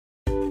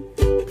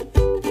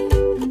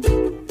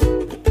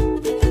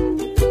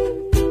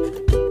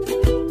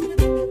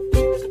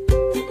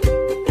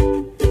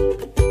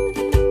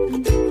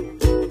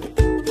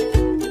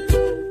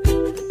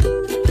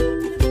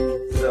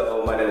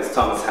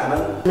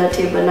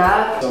Nativ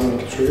Banab,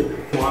 Dominic Troop,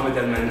 Mohammed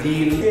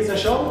Al-Mandil, Esa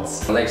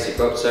Schultz, Alexi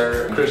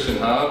Kotzer, Christian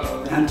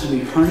Hab,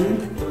 Anthony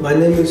Hearn. My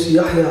name is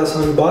Yahya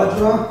Hassan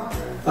Badra.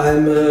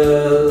 I'm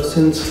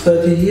since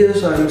 30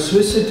 years I'm a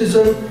Swiss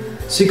citizen.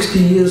 60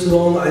 years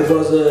long I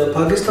was a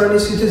Pakistani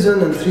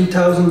citizen, and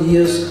 3,000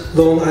 years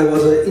long I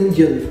was an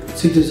Indian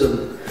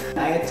citizen.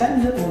 I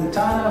attended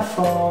Montana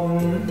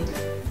from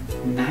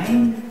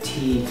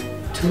 92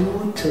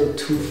 till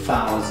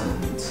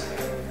 2000,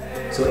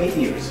 so 8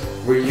 years.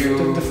 Were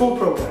you... The full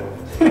program.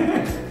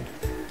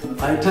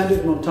 I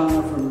attended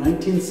Montana from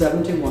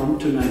 1971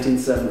 to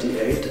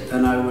 1978,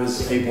 and I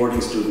was a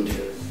boarding student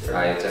here.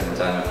 I attended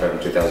Montana from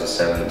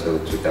 2007 to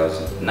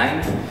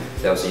 2009.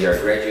 That was the year I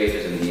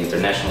graduated in the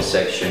international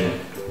section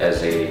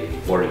as a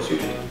boarding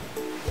student.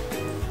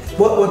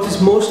 What is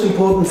most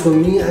important for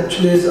me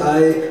actually is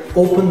I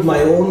opened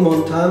my own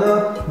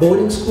Montana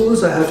boarding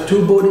schools. I have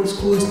 2 boarding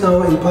schools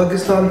now in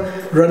Pakistan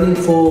running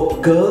for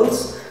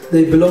girls.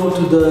 They belong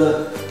to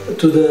the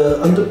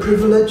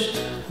underprivileged.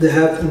 They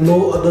have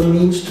no other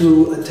means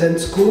to attend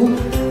school.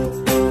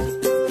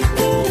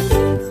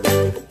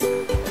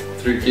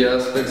 3 key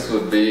aspects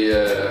would be,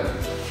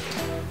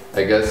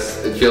 I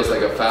guess, it feels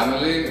like a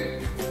family,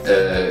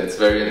 it's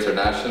very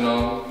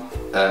international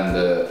and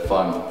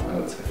fun, I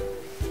would say.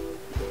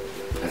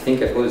 I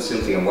think I put it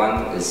simply in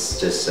one, is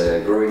just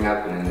growing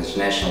up in an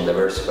international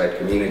diversified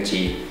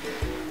community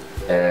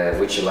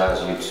which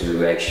allows you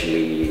to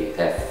actually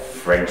have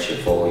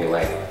friendship all your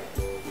life.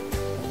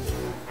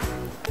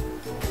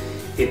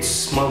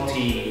 It's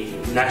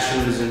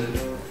multinationalism,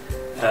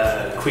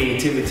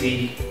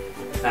 creativity,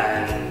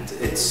 and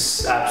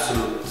it's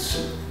absolute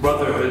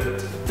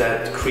brotherhood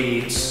that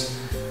creates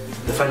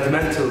the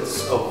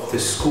fundamentals of the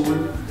school,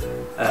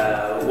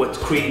 what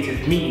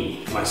created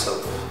me,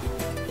 myself.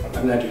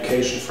 An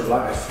education for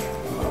life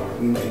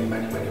in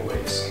many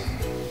ways.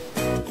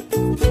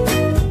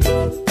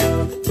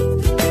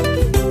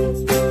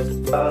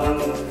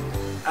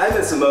 I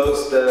miss the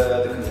most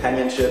the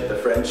companionship, the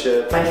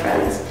friendship. my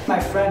friends. My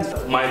friends.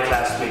 My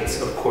classmates,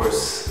 of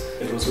course.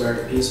 It was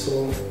very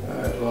peaceful.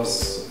 It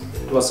was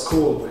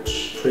school,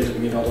 which treated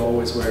me not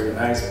always very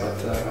nice, but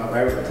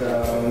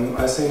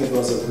I think it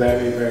was a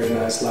very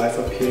nice life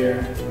up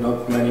here.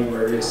 Not many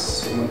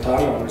worries.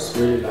 Montana was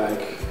really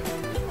like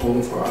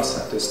home for us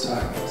at this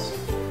time.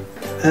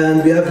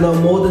 And we have now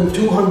more than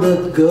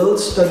 200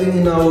 girls studying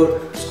in our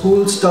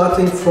school,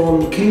 starting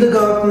from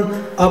kindergarten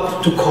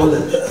up to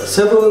college.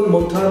 Several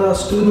Montana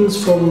students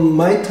from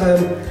my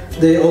time,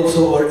 they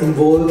also are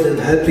involved in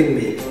helping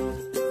me.